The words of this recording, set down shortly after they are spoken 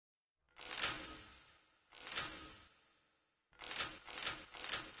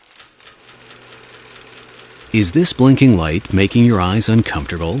Is this blinking light making your eyes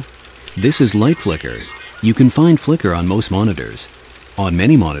uncomfortable? This is light flicker. You can find flicker on most monitors. On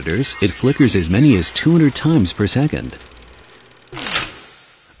many monitors, it flickers as many as 200 times per second.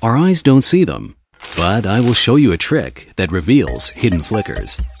 Our eyes don't see them, but I will show you a trick that reveals hidden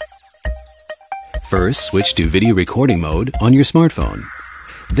flickers. First, switch to video recording mode on your smartphone.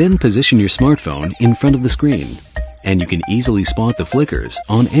 Then position your smartphone in front of the screen, and you can easily spot the flickers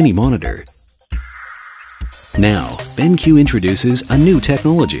on any monitor. Now, BenQ introduces a new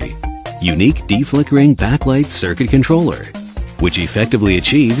technology, unique deflickering backlight circuit controller, which effectively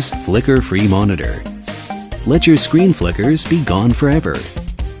achieves flicker-free monitor. Let your screen flickers be gone forever.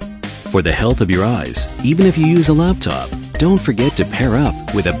 For the health of your eyes, even if you use a laptop, don't forget to pair up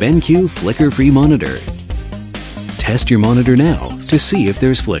with a BenQ flicker-free monitor. Test your monitor now to see if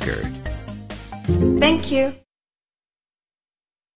there's flicker. Thank you.